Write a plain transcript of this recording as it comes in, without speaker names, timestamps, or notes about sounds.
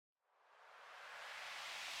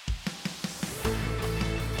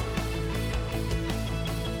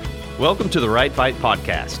Welcome to the Right Fight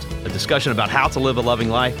Podcast, a discussion about how to live a loving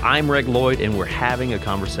life. I'm Reg Lloyd, and we're having a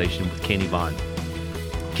conversation with Kenny Vaughn.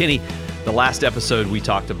 Kenny, the last episode we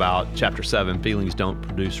talked about Chapter 7, Feelings Don't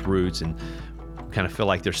Produce Roots, and kind of feel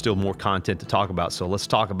like there's still more content to talk about. So let's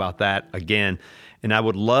talk about that again. And I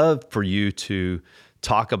would love for you to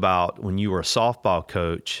talk about when you were a softball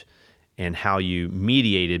coach and how you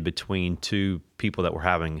mediated between two people that were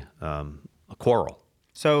having a quarrel.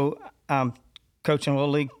 So I'm coaching a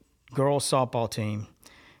Little League girls softball team,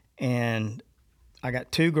 and I got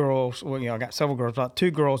two girls. Well, I got several girls, about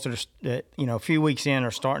two girls that a few weeks in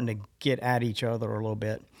are starting to get at each other a little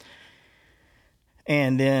bit.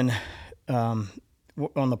 And then on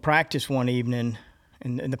the practice one evening,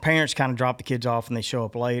 and the parents kind of drop the kids off and they show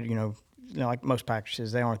up late. Like most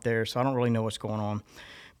practices, they aren't there, so I don't really know what's going on.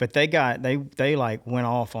 But they went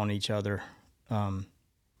off on each other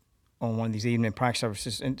on one of these evening practice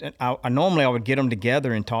services. And I normally would get them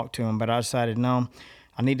together and talk to them, but I decided, no,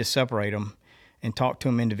 I need to separate them and talk to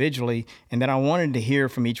them individually. And then I wanted to hear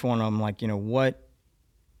from each one of them, like,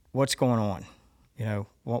 what's going on?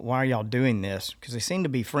 Why are y'all doing this? Because they seem to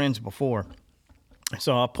be friends before.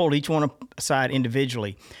 So I pulled each one aside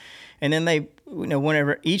individually. And then they,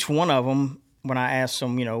 whenever each one of them, when I asked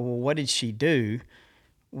them, well, what did she do?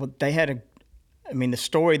 Well, they had the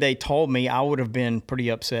story they told me, I would have been pretty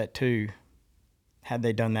upset too had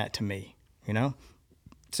they done that to me,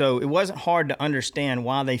 So it wasn't hard to understand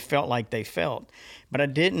why they felt like they felt, but I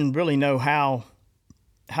didn't really know how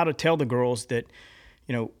to tell the girls that,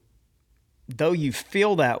 though you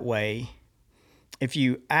feel that way, if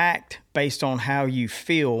you act based on how you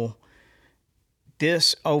feel,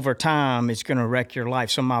 this over time is going to wreck your life.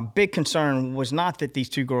 So my big concern was not that these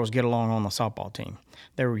two girls get along on the softball team.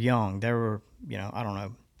 They were young. They were,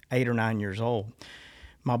 8 or 9 years old.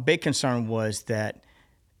 My big concern was that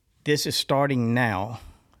this is starting now,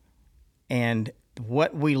 and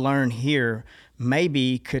what we learn here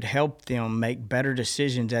maybe could help them make better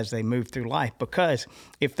decisions as they move through life. Because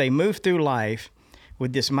if they move through life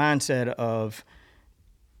with this mindset of,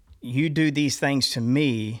 you do these things to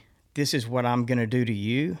me, this is what I'm going to do to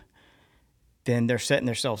you, then they're setting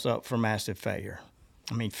themselves up for massive failure.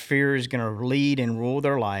 Fear is going to lead and rule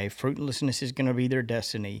their life. Fruitlessness is going to be their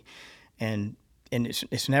destiny, and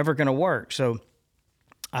it's never going to work. So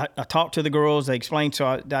I talked to the girls. They explained. So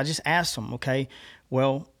I just asked them, okay,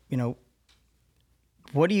 well,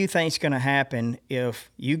 what do you think is going to happen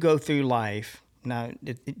if you go through life? Now,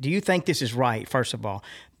 do you think this is right, first of all?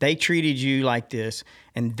 They treated you like this,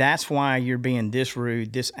 and that's why you're being this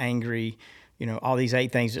rude, this angry, all these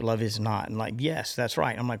 8 things that love is not. And like, yes, that's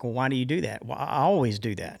right. I'm like, well, why do you do that? Well, I always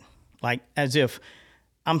do that. Like, as if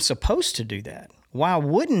I'm supposed to do that. Why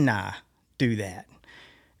wouldn't I do that?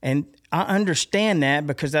 And I understand that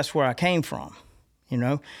because that's where I came from,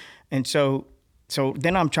 And so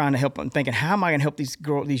then I'm trying to help them, thinking, how am I going to help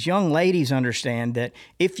these young ladies understand that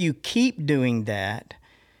if you keep doing that,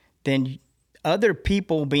 then other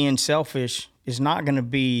people being selfish is not going to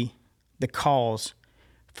be the cause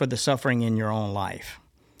for the suffering in your own life.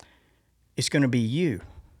 It's going to be you,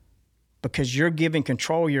 because you're giving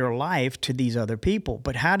control of your life to these other people.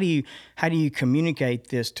 But how do you communicate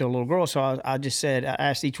this to a little girl? So I just said, I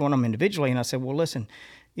asked each one of them individually, and I said, well, listen,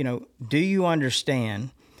 do you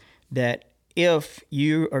understand that if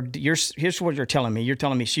here's what you're telling me. You're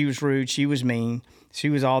telling me she was rude, she was mean, she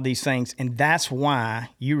was all these things, and that's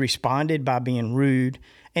why you responded by being rude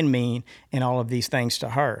and mean and all of these things to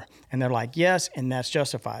her. And they're like, yes, and that's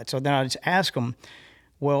justified. So then I just ask them,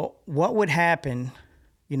 well, what would happen,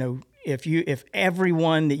 if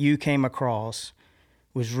everyone that you came across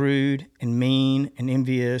was rude and mean and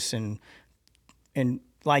envious and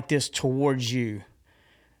like this towards you?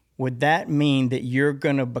 Would that mean that you're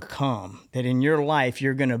going to become, that in your life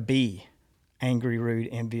you're going to be angry, rude,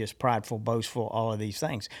 envious, prideful, boastful, all of these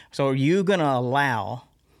things? So are you going to allow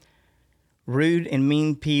rude and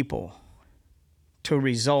mean people to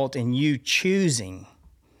result in you choosing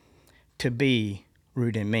to be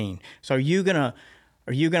rude and mean? So are you going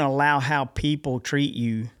to allow how people treat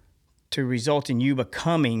you to result in you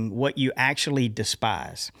becoming what you actually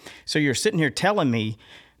despise? So you're sitting here telling me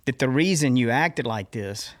that the reason you acted like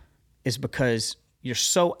this is because you're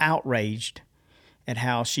so outraged at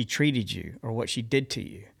how she treated you or what she did to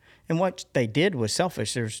you. And what they did was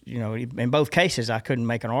selfish. There's, in both cases, I couldn't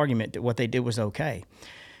make an argument that what they did was okay.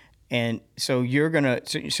 And so you're gonna,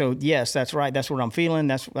 so yes, that's right. That's what I'm feeling.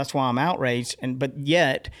 That's why I'm outraged. But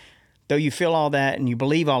yet, though you feel all that and you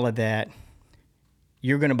believe all of that,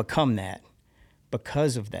 you're gonna become that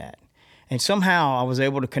because of that. And somehow I was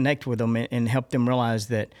able to connect with them and help them realize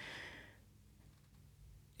that,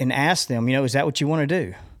 and ask them, is that what you want to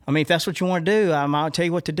do? I mean, if that's what you want to do, I'll tell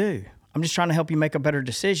you what to do. I'm just trying to help you make a better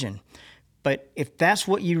decision. But if that's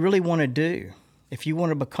what you really want to do, if you want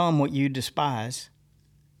to become what you despise,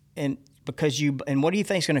 and what do you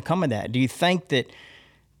think is going to come of that? Do you think that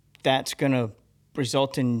that's going to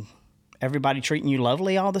result in everybody treating you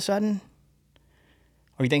lovely all of a sudden?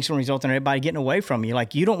 Or you think it's going to result in everybody getting away from you?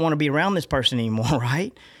 Like, you don't want to be around this person anymore,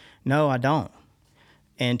 right? No, I don't.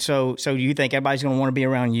 And so do you think everybody's going to want to be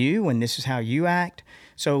around you when this is how you act?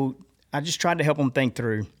 So I just tried to help them think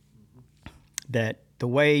through that the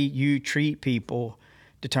way you treat people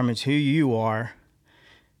determines who you are,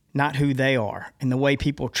 not who they are. And the way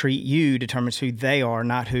people treat you determines who they are,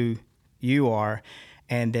 not who you are.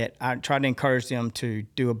 And that I try to encourage them to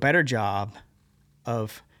do a better job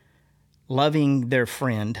of loving their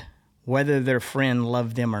friend, whether their friend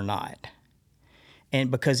loved them or not.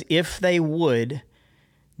 And because if they would,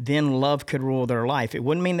 then love could rule their life. It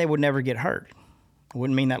wouldn't mean they would never get hurt. It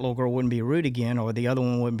wouldn't mean that little girl wouldn't be rude again, or the other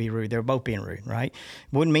one wouldn't be rude. They're both being rude, right?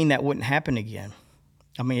 It wouldn't mean that wouldn't happen again.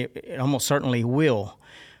 I mean, it almost certainly will.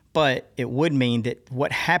 But it would mean that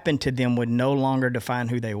what happened to them would no longer define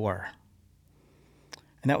who they were.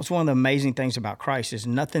 And that was one of the amazing things about Christ, is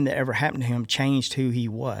nothing that ever happened to him changed who he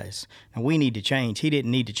was. And we need to change. He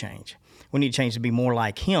didn't need to change. We need to change to be more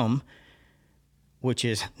like him, which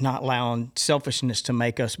is not allowing selfishness to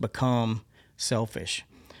make us become selfish.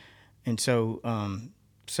 And so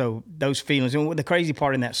those feelings, and the crazy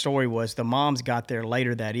part in that story was the moms got there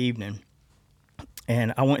later that evening,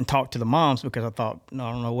 and I went and talked to the moms because I thought, no,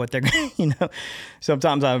 I don't know what they're,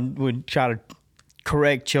 sometimes I would try to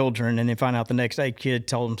correct children and then find out the next day kid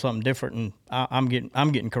told them something different, and I'm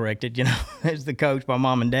getting corrected, as the coach by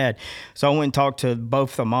mom and dad. So I went and talked to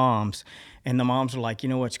both the moms, and the moms were like,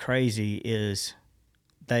 what's crazy is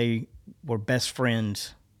they were best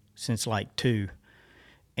friends since like 2.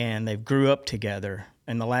 And they grew up together.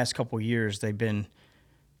 In the last couple of years, they've been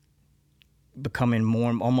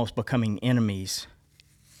almost becoming enemies.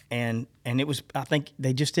 And it was, I think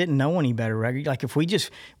they just didn't know any better, right? Like, if we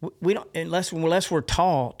don't, unless we're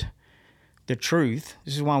taught the truth,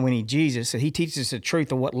 this is why we need Jesus, so he teaches us the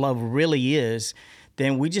truth of what love really is,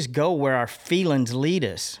 then we just go where our feelings lead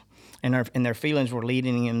us. And their feelings were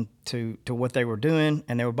leading them to what they were doing,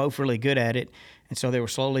 and they were both really good at it. And so they were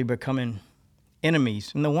slowly becoming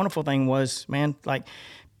enemies. And the wonderful thing was, man, like,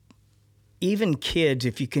 even kids,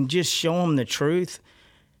 if you can just show them the truth,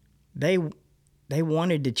 they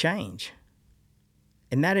wanted to change.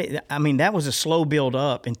 And that was a slow build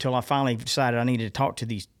up until I finally decided I needed to talk to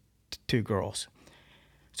these 2 girls.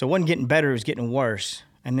 So it wasn't getting better, it was getting worse.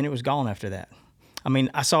 And then it was gone after that. I mean,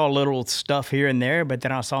 I saw a little stuff here and there, but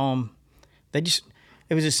then I saw them, it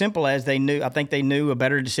was as simple as they knew a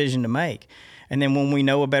better decision to make. And then when we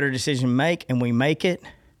know a better decision to make and we make it,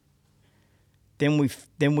 then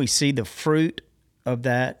we see the fruit of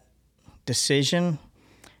that decision.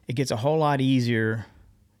 It gets a whole lot easier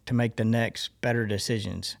to make the next better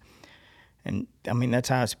decisions. And I mean, that's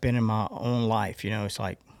how it's been in my own life. It's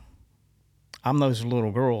like, I'm those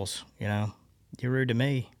little girls, you're rude to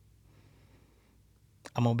me,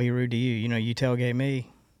 I'm going to be rude to you. You tailgate me,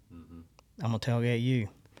 I'm going to tailgate you.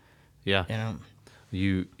 Yeah.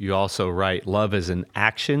 You also write, love is an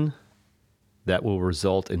action that will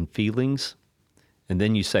result in feelings. And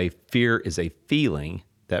then you say, fear is a feeling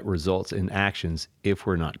that results in actions if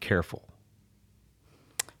we're not careful.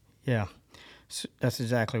 Yeah, so that's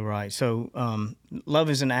exactly right. So love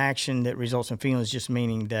is an action that results in feelings, just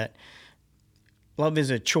meaning that love is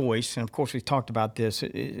a choice. And of course, we've talked about this.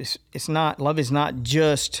 Love is not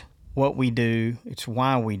just what we do, it's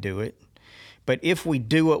why we do it. But if we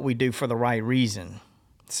do what we do for the right reason,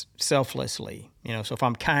 selflessly, so if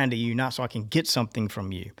I'm kind to you, not so I can get something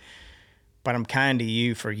from you, but I'm kind to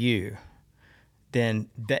you for you, then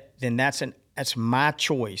that's my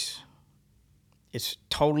choice. It's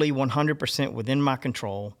totally 100% within my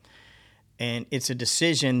control, and it's a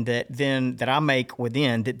decision that I make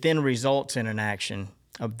within that then results in an action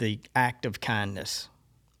of the act of kindness,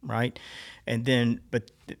 right? And then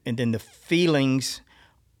the feelings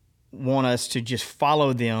want us to just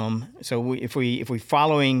follow them. So if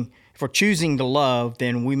we're choosing to love,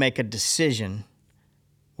 then we make a decision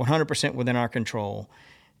 100% within our control,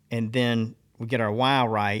 and then we get our why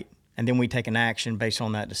right, and then we take an action based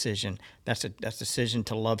on that decision. That's a decision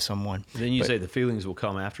to love someone. And then you say the feelings will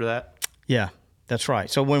come after that? Yeah, that's right.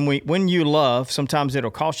 So when you love, sometimes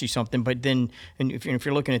it'll cost you something, but then, and if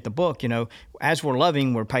you're looking at the book, as we're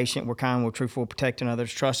loving, we're patient, we're kind, we're truthful, protecting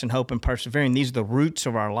others, trust and hope and persevering. These are the roots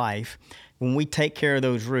of our life. When we take care of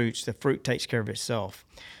those roots, the fruit takes care of itself.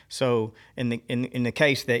 So in the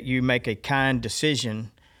case that you make a kind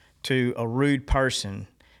decision to a rude person,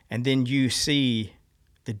 and then you see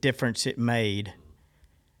the difference it made,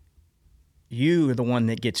 you are the one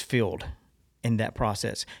that gets filled in that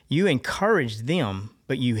process. You encourage them,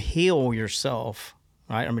 but you heal yourself,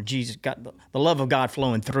 right? I mean, Jesus got the love of God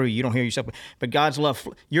flowing through you. You don't heal yourself, but God's love,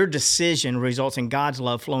 your decision results in God's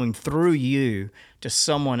love flowing through you to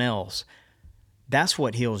someone else. That's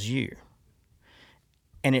what heals you.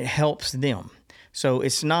 And it helps them. So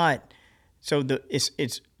it's not,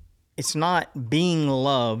 it's not being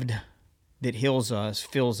loved that heals us,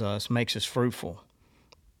 fills us, makes us fruitful.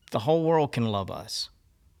 The whole world can love us.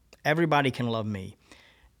 Everybody can love me.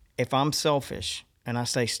 If I'm selfish and I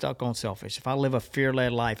stay stuck on selfish, if I live a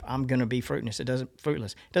fear-led life, I'm going to be fruitless. It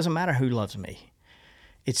doesn't matter who loves me.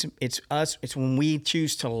 It's us. It's when we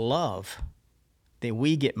choose to love that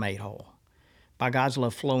we get made whole by God's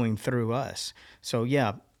love flowing through us. So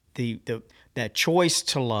yeah, that choice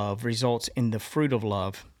to love results in the fruit of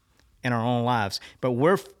love in our own lives. But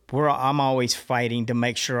I'm always fighting to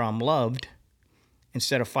make sure I'm loved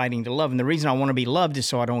instead of fighting to love. And the reason I want to be loved is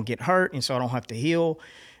so I don't get hurt and so I don't have to heal.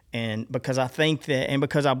 And because I think that, and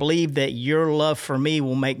because I believe that your love for me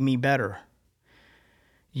will make me better.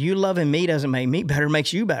 You loving me doesn't make me better, it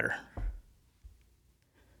makes you better.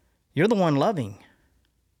 You're the one loving.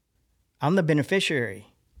 I'm the beneficiary.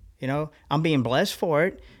 I'm being blessed for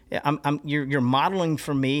it. You're modeling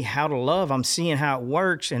for me how to love. I'm seeing how it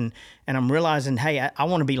works, and I'm realizing, hey, I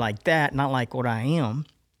want to be like that, not like what I am.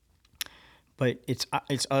 But it's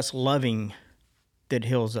us loving that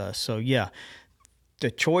heals us. So yeah,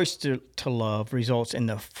 the choice to love results in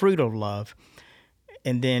the fruit of love.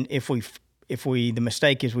 And then if we the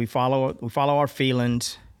mistake is we follow our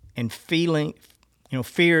feelings, and feeling,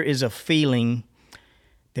 fear is a feeling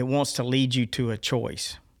that wants to lead you to a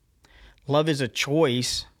choice. Love is a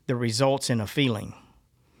choice that results in a feeling.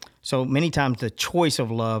 So many times the choice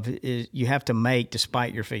of love is you have to make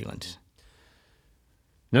despite your feelings.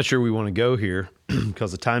 Not sure we want to go here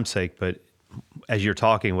because of time's sake, but as you're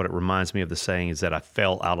talking, what it reminds me of the saying is that I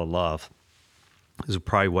fell out of love. This is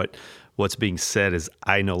probably what's being said is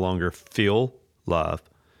I no longer feel love.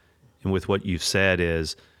 And with what you've said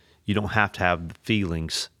is you don't have to have the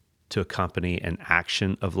feelings to accompany an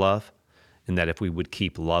action of love, and that if we would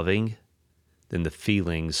keep loving, then the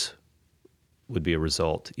feelings would be a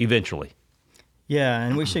result eventually. Yeah,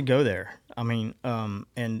 and we should go there. I mean,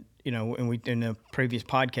 and we in the previous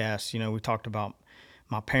podcast, we talked about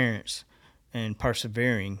my parents and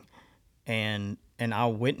persevering, and I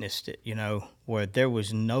witnessed it, where there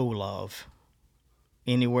was no love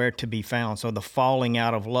anywhere to be found. So the falling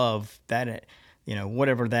out of love, that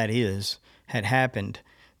whatever that is, had happened.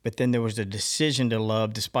 But then there was a decision to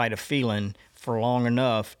love despite a feeling for long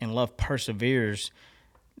enough, and love perseveres,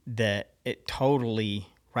 that it totally,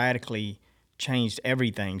 radically changed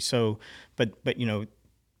everything. So, but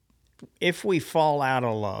if we fall out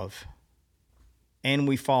of love and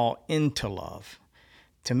we fall into love,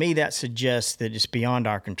 to me that suggests that it's beyond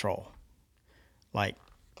our control. Like,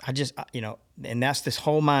 and that's this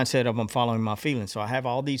whole mindset of I'm following my feelings. So I have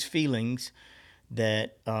all these feelings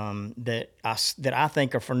that I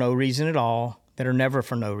think are for no reason at all, that are never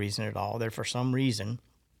for no reason at all. They're for some reason,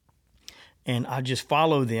 and I just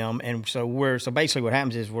follow them. And so basically what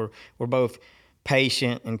happens is we're both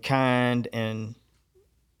patient and kind, and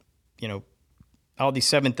all these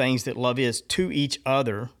 7 things that love is to each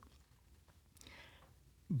other.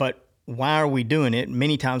 But why are we doing it?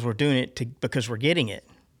 Many times we're doing it because we're getting it.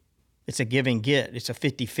 It's a give and get. It's a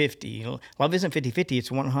 50-50. Love isn't 50-50. It's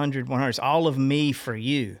 100-100. It's all of me for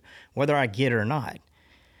you, whether I get it or not.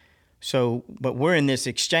 So, but we're in this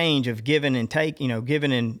exchange of giving and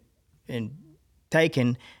giving and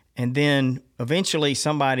taking, and then eventually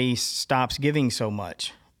somebody stops giving so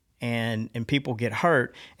much, and people get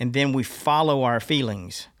hurt, and then we follow our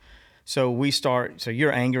feelings. So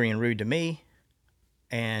you're angry and rude to me,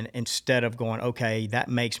 and instead of going, okay, that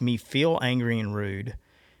makes me feel angry and rude,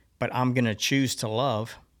 but I'm going to choose to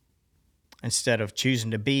love instead of choosing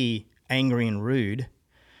to be angry and rude,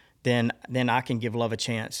 then I can give love a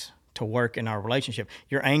chance to work in our relationship.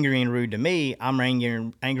 You're angry and rude to me, I'm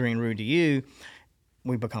angry and rude to you.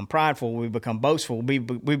 We become prideful, we become boastful, we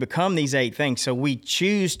become these 8 things. So we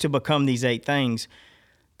choose to become these 8 things.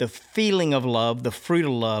 The feeling of love, the fruit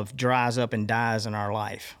of love, dries up and dies in our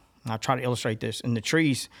life. And I'll try to illustrate this in the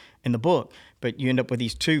trees in the book, but you end up with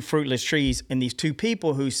these 2 fruitless trees and these 2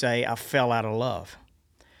 people who say, I fell out of love.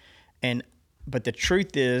 But the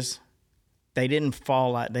truth is, they didn't just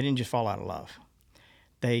fall out of love.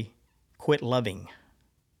 They quit loving.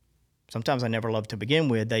 Sometimes I never loved to begin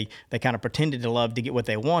with. They kind of pretended to love to get what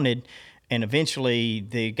they wanted, And eventually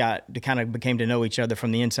they kind of became to know each other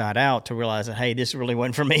from the inside out to realize that, hey, this really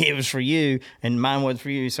wasn't for me, it was for you, and mine was for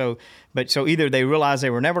you. So either they realize they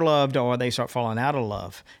were never loved or they start falling out of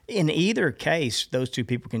love. In either case, those two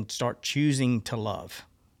people can start choosing to love.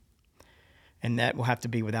 And that will have to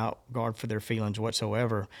be without regard for their feelings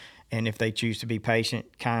whatsoever. And if they choose to be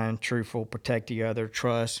patient, kind, truthful, protect the other,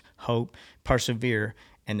 trust, hope, persevere,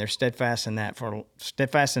 and they're steadfast in that for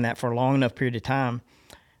a long enough period of time,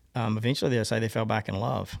 eventually they'll say they fell back in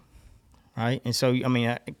love, right? And so, I mean,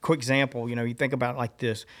 a quick example, you think about it like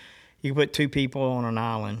this. You put two people on an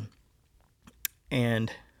island,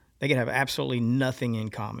 and they could have absolutely nothing in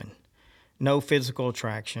common. No physical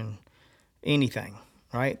attraction, anything,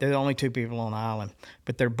 right? They're the only two people on the island,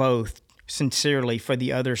 but they're both sincerely, for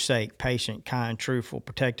the other's sake, patient, kind, truthful,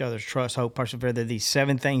 protect others, trust, hope, persevere. They're these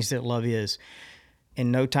 7 things that love is.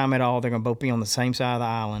 In no time at all, they're going to both be on the same side of the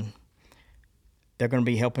island. They're going to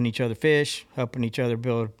be helping each other fish, helping each other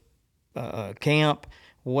build camp,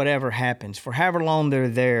 whatever happens. For however long they're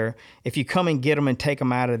there, if you come and get them and take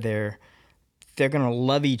them out of there, they're going to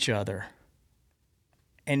love each other.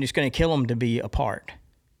 And it's going to kill them to be apart,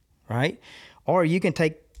 right? Or you can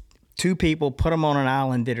take 2 people, put them on an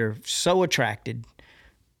island that are so attracted,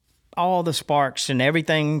 all the sparks and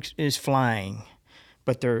everything is flying,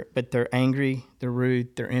 but they're angry, they're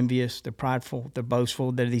rude, they're envious, they're prideful, they're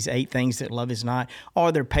boastful. They're these 8 things that love is not.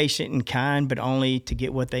 Or they're patient and kind, but only to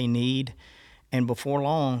get what they need. And before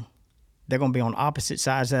long, they're going to be on opposite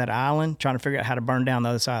sides of that island, trying to figure out how to burn down the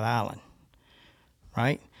other side of the island,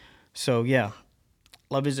 right? So yeah,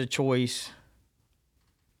 love is a choice,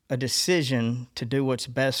 a decision to do what's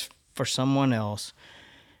best for someone else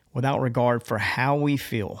without regard for how we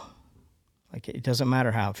feel. Like, it doesn't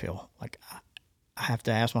matter how I feel. Like, I have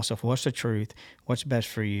to ask myself, what's the truth? What's best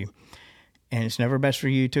for you? And it's never best for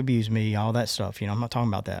you to abuse me, all that stuff. I'm not talking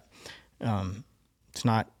about that. It's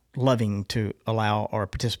not loving to allow or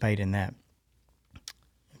participate in that.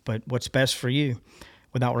 But what's best for you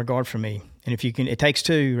without regard for me. And if you can, it takes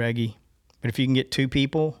 2, Reggie, but if you can get 2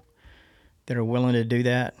 people that are willing to do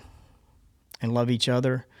that and love each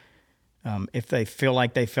other, if they feel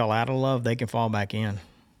like they fell out of love, they can fall back in.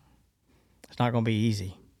 It's not going to be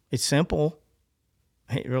easy. It's simple.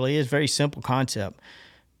 It really is a very simple concept.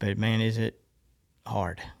 But, man, is it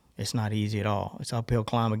hard. It's not easy at all. It's an uphill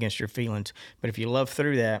climb against your feelings. But if you love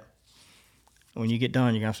through that, when you get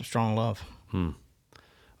done, you're going to have some strong love.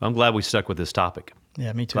 I'm glad we stuck with this topic.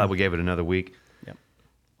 Yeah, me too. Glad we gave it another week. Yep.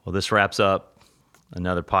 Well, this wraps up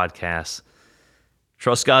another podcast.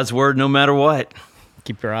 Trust God's word no matter what.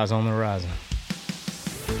 Keep your eyes on the horizon.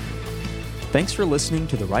 Thanks for listening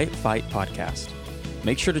to the Right Fight podcast.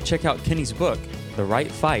 Make sure to check out Kenny's book, The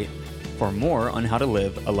Right Fight, for more on how to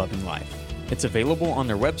live a loving life. It's available on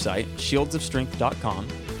their website, shieldsofstrength.com,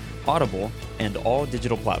 Audible, and all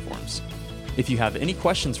digital platforms. If you have any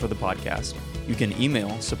questions for the podcast, you can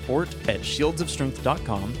email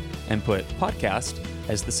support@shieldsofstrength.com and put podcast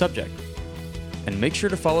as the subject. And make sure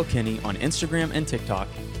to follow Kenny on Instagram and TikTok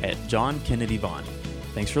 @JohnKennedyVaughn.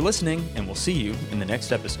 Thanks for listening, and we'll see you in the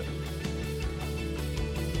next episode.